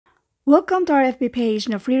Welcome to our FB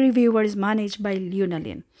page na free reviewer is managed by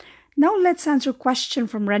Lunalyn. Now, let's answer question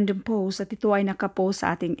from random post at ito ay nakapost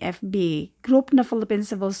sa ating FB group na Philippine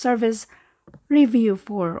Civil Service Review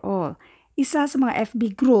for All. Isa sa mga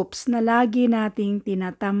FB groups na lagi nating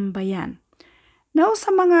tinatambayan. Now,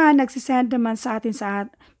 sa mga nagsisend naman sa atin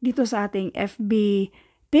dito sa ating FB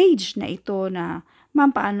page na ito na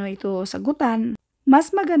ma'am, paano ito sagutan?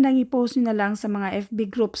 Mas magandang i-post nyo na lang sa mga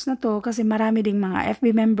FB groups na to kasi marami ding mga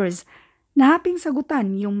FB members na haping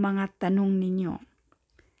sagutan yung mga tanong ninyo.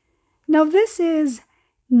 Now, this is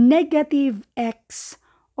negative x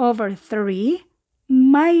over 3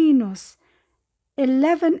 minus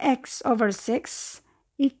 11x over 6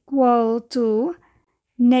 equal to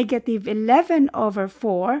negative 11 over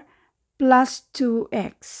 4 plus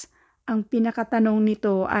 2x. Ang pinakatanong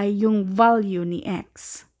nito ay yung value ni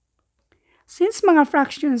x. Since mga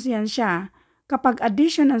fractions yan siya, kapag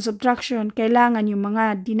addition and subtraction, kailangan yung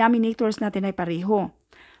mga denominators natin ay pareho.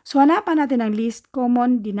 So, hanapan natin ang least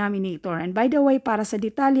common denominator. And by the way, para sa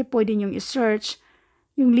detalye, pwede nyo i-search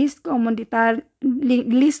yung least common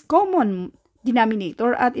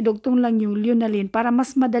denominator at idugtong lang yung Lunalyn para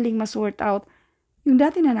mas madaling ma-sort out yung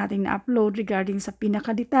dati na nating na-upload regarding sa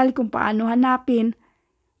pinakadetalye kung paano hanapin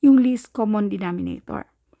yung least common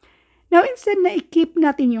denominator. Now, instead na i-keep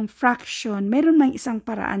natin yung fraction, meron mang isang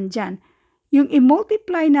paraan dyan. Yung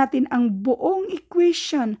i-multiply natin ang buong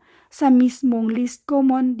equation sa mismong least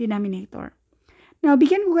common denominator. Now,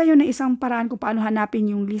 bigyan ko kayo ng isang paraan kung paano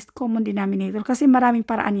hanapin yung least common denominator kasi maraming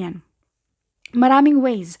paraan yan. Maraming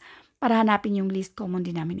ways para hanapin yung least common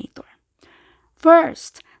denominator.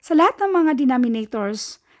 First, sa lahat ng mga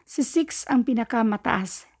denominators, si 6 ang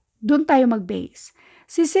pinakamataas. Doon tayo mag-base.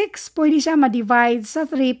 Si 6, pwede siya ma-divide sa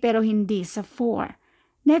 3 pero hindi sa 4.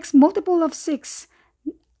 Next, multiple of 6,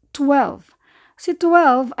 12. Si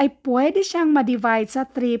 12 ay pwede siyang ma-divide sa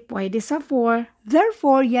 3, pwede sa 4.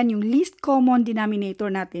 Therefore, yan yung least common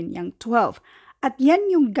denominator natin, yung 12. At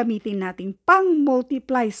yan yung gamitin natin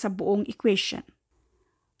pang-multiply sa buong equation.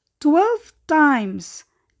 12 times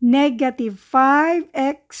negative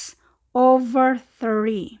 5x over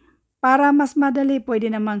 3. Para mas madali,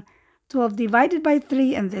 pwede namang 12 divided by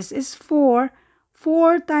 3, and this is 4.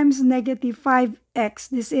 4 times negative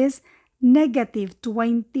 5x, this is negative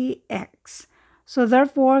 20x. So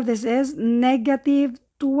therefore, this is negative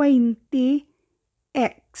 20x.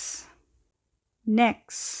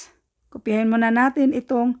 Next, kopyahin muna natin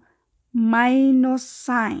itong minus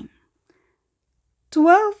sign.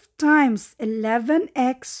 12 times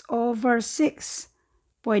 11x over 6.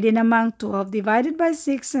 Pwede namang 12 divided by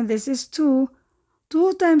 6, and this is 2.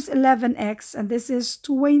 2 times 11x, and this is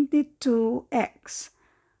 22x.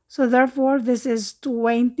 So therefore, this is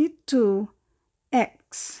 22x.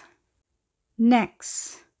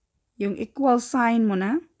 Next, yung equal sign mo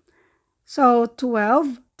na. So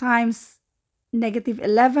 12 times negative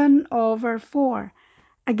 11 over 4.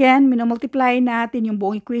 Again, minumultiply natin yung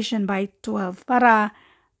buong equation by 12 para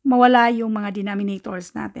mawala yung mga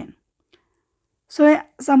denominators natin. So,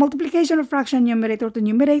 sa multiplication of fraction, numerator to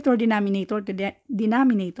numerator, denominator to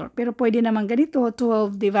denominator. Pero pwede naman ganito,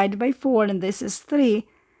 12 divided by 4, and this is 3.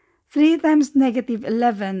 3 times negative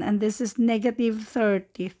 11, and this is negative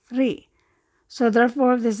 33. So,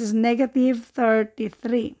 therefore, this is negative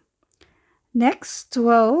 33. Next,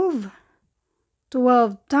 12.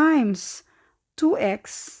 12 times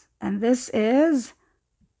 2x, and this is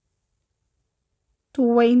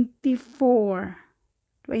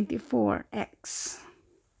 24x.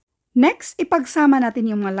 Next, ipagsama natin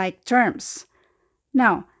yung mga like terms.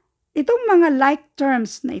 Now, itong mga like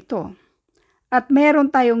terms na ito, at meron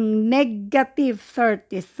tayong negative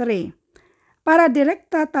 33, para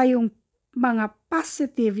direkta tayong mga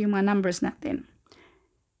positive yung mga numbers natin.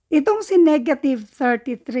 Itong si negative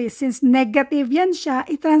 33, since negative yan siya,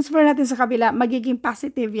 i-transfer natin sa kabila, magiging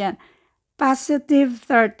positive yan. Positive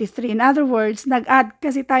 33. In other words, nag-add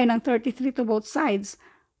kasi tayo ng 33 to both sides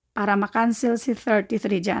para makancel si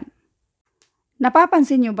 33 dyan.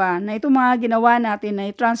 Napapansin nyo ba na itong mga ginawa natin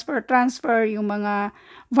na transfer yung mga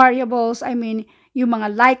variables, yung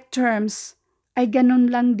mga like terms, ay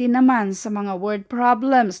ganun lang din naman sa mga word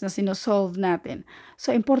problems na sinosolve natin.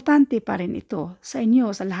 So, importante pa rin ito sa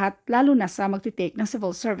inyo, sa lahat, lalo na sa magtitake ng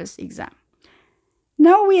civil service exam.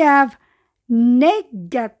 Now, we have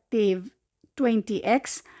negative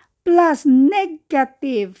 20x plus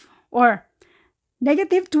negative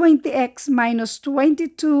 20x minus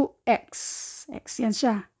 22x. X yan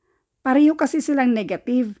siya. Pareho kasi silang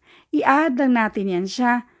negative. I-add lang natin yan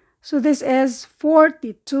siya. So this is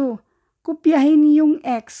 42. Kopyahin yung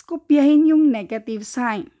x, kopyahin yung negative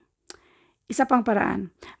sign. Isa pang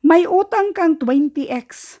paraan. May utang kang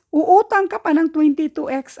 20x. Uutang ka pa ng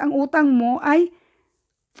 22x. Ang utang mo ay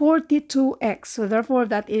 42x. So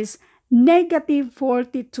therefore, that is negative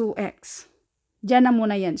 42x. Diyan na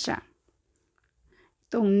muna yan siya.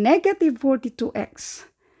 Itong negative 42x.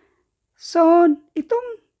 So,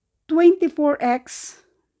 itong 24x,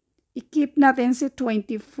 i-keep natin si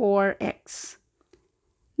 24x.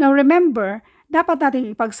 Now remember, dapat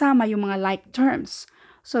natin ipagsama yung mga like terms.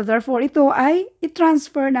 So therefore, ito ay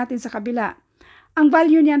i-transfer natin sa kabila. Ang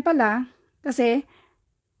value niyan pala, kasi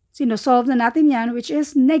sinosolve na natin yan, which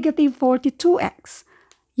is negative 42x.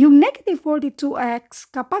 Yung negative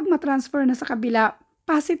 42x, kapag matransfer na sa kabila,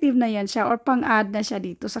 positive na yan siya or pang-add na siya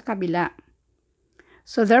dito sa kabila.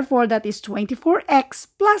 So therefore, that is 24x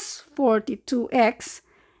plus 42x,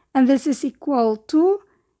 and this is equal to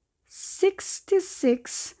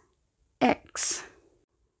 66x.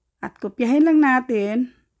 At kopyahin lang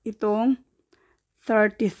natin itong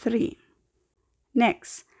 33.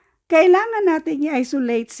 Next, kailangan natin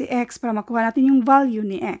i-isolate si x para makuha natin yung value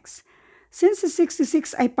ni x. Since si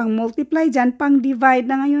 66 ay pang-multiply dyan, pang-divide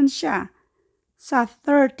na ngayon siya sa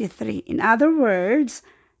 33. In other words,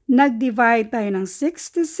 nag-divide tayo ng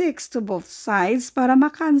 66 to both sides para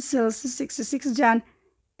makancel si 66 dyan,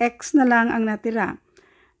 x na lang ang natira.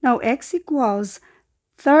 Now, x equals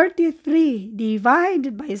 33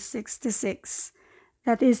 divided by 66.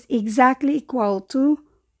 That is exactly equal to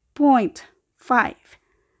 0.5.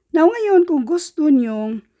 Now, ngayon, kung gusto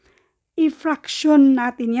nyong i-fraction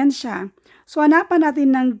natin yan siya, so hanapan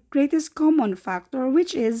natin ng greatest common factor,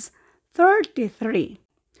 which is 33.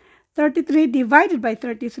 33 divided by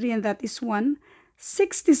 33, and that is 1.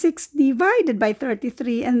 66 divided by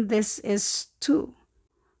 33, and this is 2.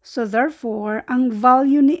 So, therefore, ang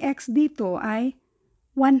value ni x dito ay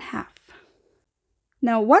 1/2.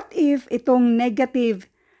 Now, what if itong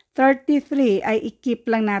negative 33 ay i-keep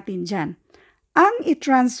lang natin dyan? Ang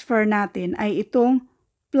i-transfer natin ay itong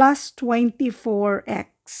plus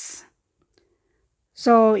 24x.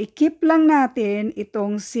 So, i-keep lang natin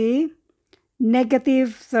itong si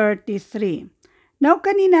negative 33. Now,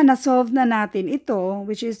 kanina na-solve na natin ito,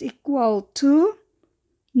 which is equal to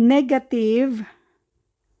negative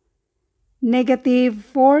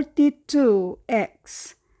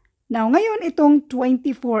 42x. Now, ngayon itong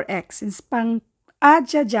 24x, since pang-add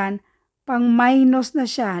siya dyan, pang-minus na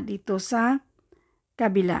siya dito sa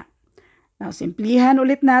kabila. Now, simplihan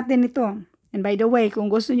ulit natin ito. And by the way, kung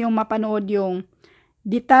gusto nyo mapanood yung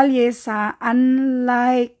detalye sa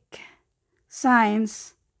unlike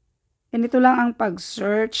signs, ganito lang ang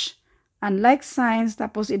pag-search, unlike signs,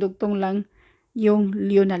 tapos idugtong lang yung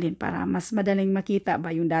Leonalyn para mas madaling makita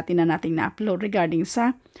ba yung dati na nating na-upload regarding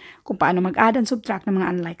sa kung paano mag-add and subtract ng mga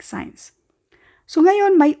unlike signs. So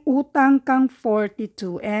ngayon may utang kang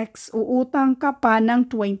 42x, uutang ka pa ng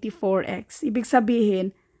 24x. Ibig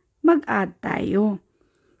sabihin, mag-add tayo.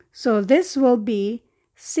 So this will be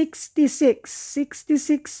 66x.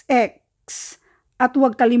 At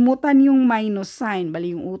huwag kalimutan yung minus sign.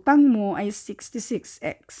 Bali yung utang mo ay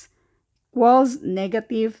 66x equals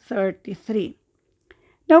negative 33.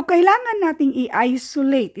 Now, kailangan nating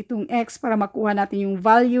i-isolate itong x para makuha natin yung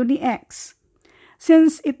value ni x.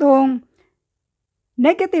 Since itong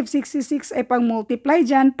negative 66 ay pang-multiply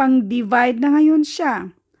dyan, pang-divide na ngayon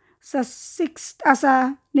siya sa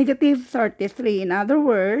negative 33. In other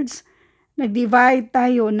words, nag-divide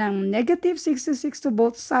tayo ng negative 66 to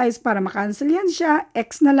both sides para makancel yan siya,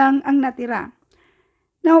 x na lang ang natira.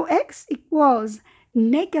 Now, x equals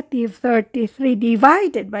negative 33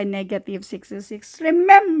 divided by negative 66.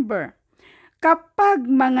 Remember, kapag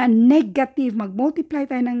mga negative, mag-multiply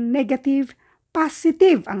tayo ng negative,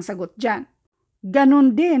 positive ang sagot dyan.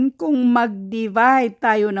 Ganon din kung mag-divide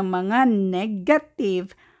tayo ng mga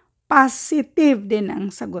negative, positive din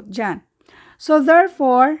ang sagot dyan. So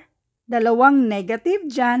therefore, dalawang negative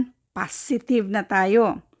dyan, positive na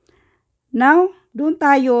tayo. Now, doon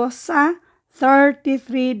tayo sa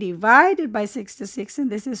 33 divided by 66,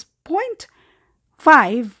 and this is 0.5.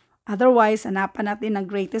 Otherwise, hanapan natin ang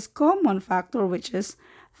greatest common factor, which is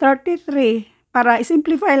 33. Para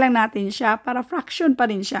i-simplify lang natin siya, para fraction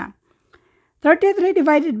pa rin siya. 33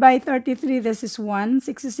 divided by 33, this is 1.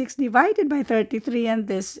 66 divided by 33,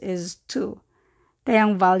 and this is 2.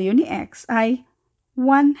 Kaya ang value ni x ay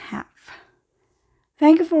 1/2.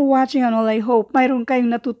 Thank you for watching, and all I hope mayroon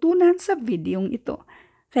kayong natutunan sa videong ito.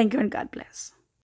 Thank you and God bless.